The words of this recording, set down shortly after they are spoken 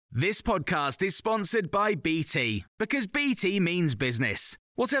This podcast is sponsored by BT, because BT means business.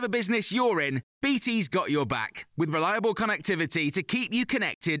 Whatever business you're in, BT's got your back, with reliable connectivity to keep you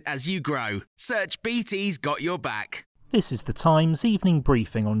connected as you grow. Search BT's got your back. This is the Times evening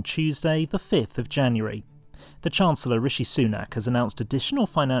briefing on Tuesday, the 5th of January. The Chancellor Rishi Sunak has announced additional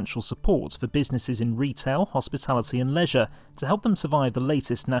financial support for businesses in retail, hospitality and leisure to help them survive the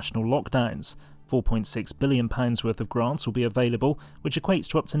latest national lockdowns. £4.6 billion worth of grants will be available, which equates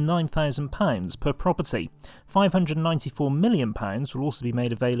to up to £9,000 per property. £594 million will also be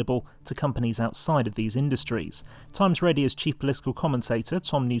made available to companies outside of these industries. Times Radio's chief political commentator,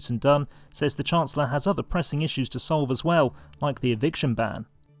 Tom Newton-Dunn, says the Chancellor has other pressing issues to solve as well, like the eviction ban.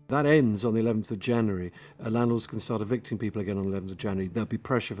 That ends on the 11th of January. Landlords can start evicting people again on the 11th of January. There'll be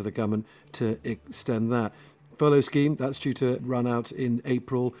pressure for the government to extend that. Furlough scheme, that's due to run out in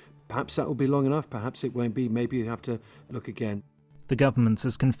April. Perhaps that will be long enough, perhaps it won't be. Maybe you have to look again. The government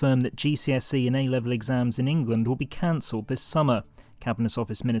has confirmed that GCSE and A-level exams in England will be cancelled this summer. Cabinet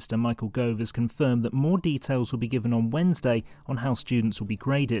Office Minister Michael Gove has confirmed that more details will be given on Wednesday on how students will be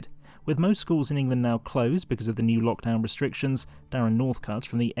graded. With most schools in England now closed because of the new lockdown restrictions, Darren Northcutt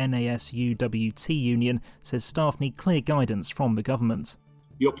from the NASUWT union says staff need clear guidance from the government.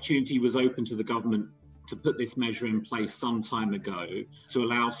 The opportunity was open to the government to put this measure in place some time ago to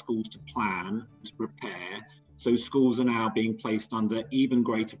allow schools to plan, to prepare. So schools are now being placed under even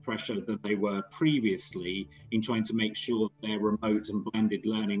greater pressure than they were previously in trying to make sure their remote and blended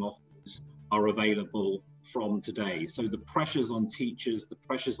learning offers are available from today. So the pressures on teachers, the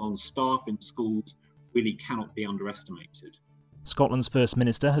pressures on staff in schools really cannot be underestimated. Scotland's First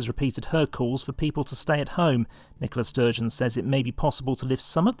Minister has repeated her calls for people to stay at home. Nicola Sturgeon says it may be possible to lift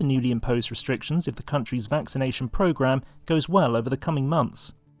some of the newly imposed restrictions if the country's vaccination programme goes well over the coming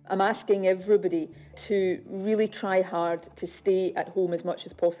months. I'm asking everybody to really try hard to stay at home as much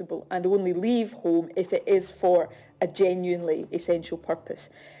as possible and only leave home if it is for a genuinely essential purpose.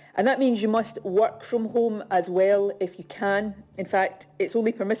 And that means you must work from home as well if you can. In fact, it's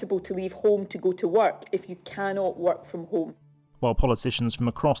only permissible to leave home to go to work if you cannot work from home. While politicians from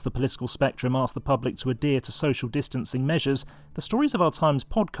across the political spectrum ask the public to adhere to social distancing measures, the Stories of Our Times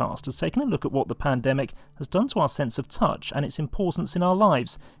podcast has taken a look at what the pandemic has done to our sense of touch and its importance in our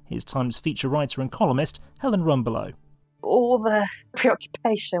lives. Here's Times feature writer and columnist Helen Rumbelow. All the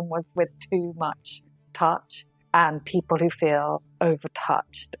preoccupation was with too much touch and people who feel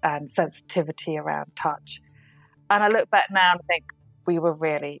overtouched and sensitivity around touch. And I look back now and think we were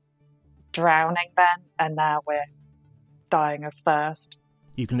really drowning then, and now we're dying of thirst.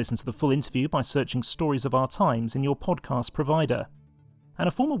 You can listen to the full interview by searching Stories of Our Times in your podcast provider. And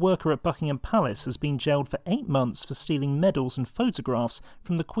a former worker at Buckingham Palace has been jailed for 8 months for stealing medals and photographs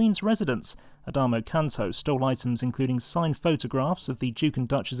from the Queen's residence. Adamo Canto stole items including signed photographs of the Duke and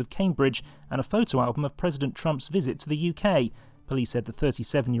Duchess of Cambridge and a photo album of President Trump's visit to the UK. Police said the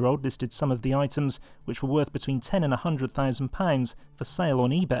 37-year-old listed some of the items, which were worth between £10,000 and £100,000, for sale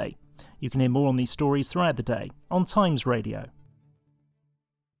on eBay. You can hear more on these stories throughout the day on Times Radio.